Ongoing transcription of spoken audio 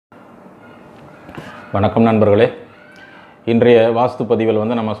வணக்கம் நண்பர்களே. இன்றைய வாஸ்து பதிவில்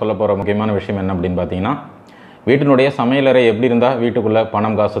நம்ம சொல்ல போகிற முக்கியமான விஷயம் என்ன அப்படின்னு பார்த்தீங்கன்னா, வீட்டினுடைய சமையலறை எப்படி இருந்தால் வீட்டுக்குள்ளே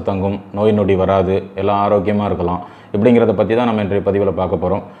பணம் காசு தங்கும், நோய் நொடி வராது, எல்லாம் ஆரோக்கியமாக இருக்கலாம் இப்படிங்கிறத பற்றி தான் நம்ம இன்றைய பதிவில் பார்க்க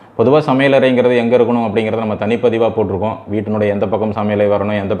போகிறோம். பொதுவாக சமையலறைங்கிறது எங்கே இருக்கணும் அப்படிங்கிறத நம்ம தனிப்பதிவாக போட்டிருக்கோம். வீட்டினுடைய எந்த பக்கம் சமையலை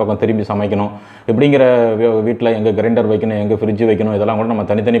வரணும், எந்த பக்கம் திரும்பி சமைக்கணும், இப்படிங்கிற வீட்டில் எங்கே கிரைண்டர் வைக்கணும், எங்கே ஃப்ரிட்ஜ் வைக்கணும், இதெல்லாம் கூட நம்ம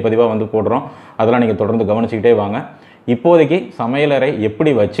தனித்தனி பதிவாக போடுறோம். அதெல்லாம் நீங்கள் தொடர்ந்து கவனிச்சிக்கிட்டே வாங்க. இப்போதைக்கு சமையலறை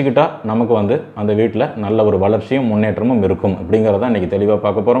எப்படி வச்சுக்கிட்டா நமக்கு அந்த வீட்டில் நல்ல ஒரு வளர்ச்சியும் முன்னேற்றமும் இருக்கும் அப்படிங்கிறத இன்றைக்கி தெளிவாக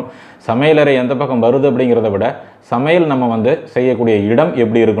பார்க்க போகிறோம். சமையலறை எந்த பக்கம் வருது அப்படிங்கிறத விட சமையல் நம்ம செய்யக்கூடிய இடம்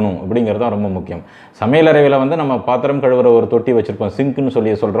எப்படி இருக்கணும் அப்படிங்கிறது தான் ரொம்ப முக்கியம். சமையலறையில் நம்ம பாத்திரம் கழுவுற ஒரு தொட்டி வச்சுருப்போம், சிங்க்னு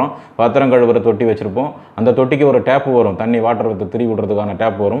சொல்கிறோம். பாத்திரம் கழுவுற தொட்டி வச்சுருப்போம். அந்த தொட்டிக்கு ஒரு டேப் வரும், தண்ணி வாட்டர் திருவி விடுறதுக்கான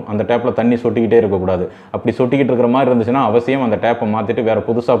டேப் வரும். அந்த டேப்பில் தண்ணி சொட்டிக்கிட்டே இருக்கக்கூடாது. அப்படி சொட்டிக்கிட்டு இருக்கிற மாதிரி இருந்துச்சுன்னா அவசியம் அந்த டேப்பை மாற்றிட்டு வேறு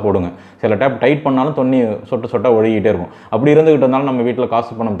புதுசாக போடுங்க. சில டேப் டைட் பண்ணாலும் தண்ணி சொட்டாக ஒழுகிட்டே இருக்கும். அப்படி இருந்துகிட்டு இருந்தாலும் நம்ம வீட்டில்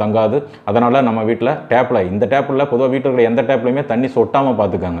காசு பணம் தங்காது. அதனால் நம்ம வீட்டில் டேப்பில் இந்த டேப்பில் பொதுவாக வீட்டில் எந்த டேப்லையுமே தண்ணி சொட்டாமல்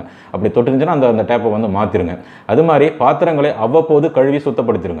பார்த்துக்காங்க. அப்படி தொட்டுருந்துச்சுன்னா அந்த டேப்பை மாற்றிருங்க. அது மாதிரி பாத்திரங்களை அவ்வப்போது கழுவி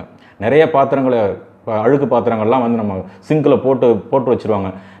சுத்தப்படுத்திடுங்க. நிறைய பாத்திரங்களை அழுக்கு பாத்திரங்கள்லாம் நம்ம சிங்கில் போட்டு வச்சுருவாங்க.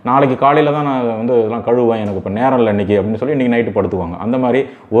 நாளைக்கு காலையில் தான் நான் இதெல்லாம் கழுவேன், எனக்கு இப்போ நேரம் இல்லை இன்றைக்கி அப்படின்னு சொல்லி இன்றைக்கி நைட்டு படுத்துவாங்க. அந்த மாதிரி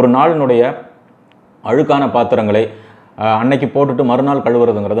ஒரு நாளினுடைய அழுக்கான பாத்திரங்களை அன்னைக்கு போட்டுட்டு மறுநாள்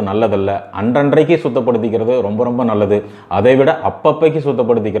கழுவுறதுங்கிறது நல்லதல்ல. அன்றன்றைக்கு சுத்தப்படுத்திக்கிறது ரொம்ப ரொம்ப நல்லது. அதை விட அப்பப்பைக்கு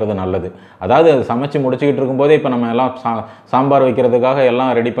சுத்தப்படுத்திக்கிறது நல்லது. அதாவது சமைச்சு முடிச்சுக்கிட்டு இருக்கும்போதே இப்போ நம்ம எல்லாம் சாம்பார் வைக்கிறதுக்காக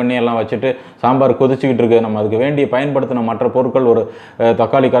எல்லாம் ரெடி பண்ணி எல்லாம் வச்சுட்டு சாம்பார் கொதிச்சுக்கிட்டு இருக்கு. நம்ம அதுக்கு வேண்டிய பயன்படுத்தின மற்ற பொருட்கள், ஒரு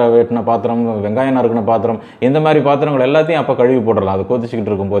தக்காளி வெட்டின பாத்திரம், வெங்காயம் நறுக்கின பாத்திரம், இந்த மாதிரி பாத்திரங்கள் எல்லாத்தையும் அப்போ கழுவி போட்டுடலாம் அது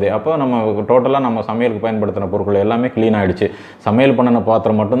கொதிச்சுக்கிட்டு இருக்கும்போதே. அப்போ நம்ம டோட்டலாக நம்ம சமையலுக்கு பயன்படுத்தின பொருட்கள் எல்லாமே க்ளீன் ஆகிடுச்சு. சமையல் பண்ணின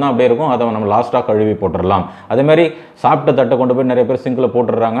பாத்திரம் மட்டும்தான் அப்படியே இருக்கும். அதை நம்ம லாஸ்ட்டாக கழுவி போட்டுடலாம். அதேமாதிரி சாப்பிட்ட தட்டை கொண்டு போய் நிறைய பேர் சிங்கில்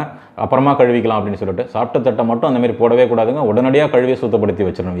போட்டுடுறாங்க, அப்புறமா கழுவிக்கலாம் அப்படின்னு சொல்லிட்டு. சாப்பிட்ட தட்டை மட்டும் அந்த மாதிரி போடவே கூடாதுங்க. உடனடியாக கழுவி சுத்தப்படுத்தி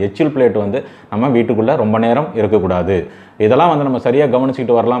வச்சிடணும். எச்சில் பிளேட் நம்ம வீட்டுக்குள்ளே ரொம்ப நேரம் இருக்கக்கூடாது. இதெல்லாம் நம்ம சரியாக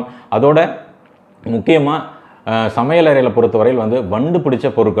கவனிச்சுக்கிட்டு வரலாம். அதோட முக்கியமாக சமையலறையில் பொறுத்தவரையில் வண்டு பிடிச்ச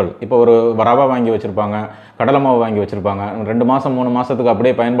பொருட்கள், இப்போ ஒரு ரவா வாங்கி வச்சுருப்பாங்க, கடலை மாவு வாங்கி வச்சுருப்பாங்க, 2 மாதம் 3 மாதத்துக்கு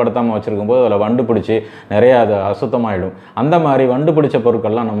அப்படியே பயன்படுத்தாமல் வச்சுருக்கும் போது அதில் வண்டு பிடிச்சி நிறையா அது அசுத்தமாகிடும். அந்த மாதிரி வண்டு பிடிச்ச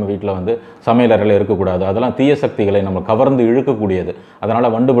பொருட்கள்லாம் நம்ம வீட்டில் சமையலறையில் இருக்கக்கூடாது. அதெல்லாம் தீய சக்திகளை நம்ம கவர்ந்து இழுக்கக்கூடியது. அதனால்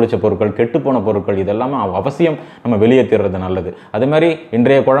வண்டு பிடிச்ச பொருட்கள், கெட்டுப்போன பொருட்கள் இதெல்லாமே அவசியம் நம்ம வெளியேற்றுறது நல்லது. அதே மாதிரி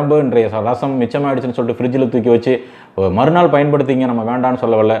இன்றைய குழம்பு, இன்றைய ரசம் மிச்சமாகிடுச்சுன்னு சொல்லிட்டு ஃப்ரிட்ஜில் தூக்கி வச்சு மறுநாள் பயன்படுத்திங்க, நம்ம வேண்டான்னு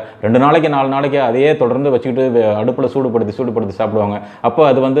சொல்லவில்லை. 2 நாளைக்கு 4 நாளைக்கு அதையே தொடர்ந்து வச்சுக்கிட்டு அடுப்பில் சூடுபடுத்தி சாப்பிடுவாங்க. அப்போ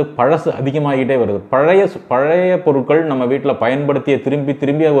அது பழசு அதிகமாகிட்டே வருது. பழைய பொருட்கள் நம்ம வீட்டில் பயன்படுத்திய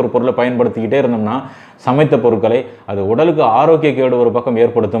திரும்பி ஒரு பொருளை பயன்படுத்திக்கிட்டே இருந்தோம்னா சமைத்த பொருட்களை அது உடலுக்கு ஆரோக்கிய கேடு ஒரு பக்கம்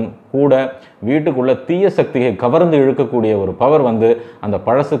ஏற்படுத்தும். கூட வீட்டுக்குள்ள தீய சக்தியை கவர்ந்து இழுக்கக்கூடிய ஒரு பவர் அந்த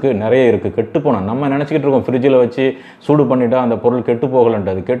பழசுக்கு நிறைய இருக்குது. கெட்டு போனோம் நம்ம நினச்சிக்கிட்டு இருக்கோம், ஃப்ரிட்ஜில் வச்சு சூடு பண்ணிவிட்டா அந்த பொருள் கெட்டு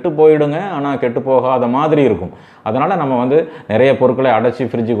போகலன்ட்டு. அது கெட்டு போயிடுங்க, ஆனால் கெட்டு போகாத மாதிரி இருக்கும். அதனால் நம்ம நிறைய பொருட்களை அடைச்சி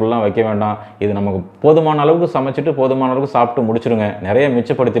ஃப்ரிட்ஜுக்குள்ளலாம் வைக்க வேண்டாம். இது நமக்கு போதுமான அளவுக்கு சமைச்சிட்டு போதுமான அளவுக்கு சாப்பிட்டு முடிச்சிருங்க. நிறைய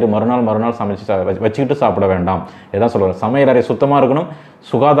மிச்சப்படுத்திட்டு மறுநாள் சமைச்சு வச்சுக்கிட்டு சாப்பிட வேண்டாம். இதான் சொல்கிறேன். சமையலறை சுத்தமாக இருக்கணும்,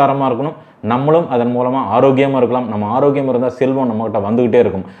 சுகாதாரமாக இருக்கணும். நம்மளும் அதன் மூலமாக ஆரோக்கியமாக இருக்கலாம். நம்ம ஆரோக்கியம் இருந்தால் செல்வம் நம்மகிட்ட வந்துக்கிட்டே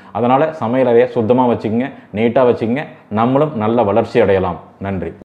இருக்கும். அதனால் சமையலறையை சுத்தமாக வச்சுக்கோங்க, நீட்டாக வச்சுக்கோங்க. நம்மளும் நல்ல வளர்ச்சி அடையலாம். நன்றி.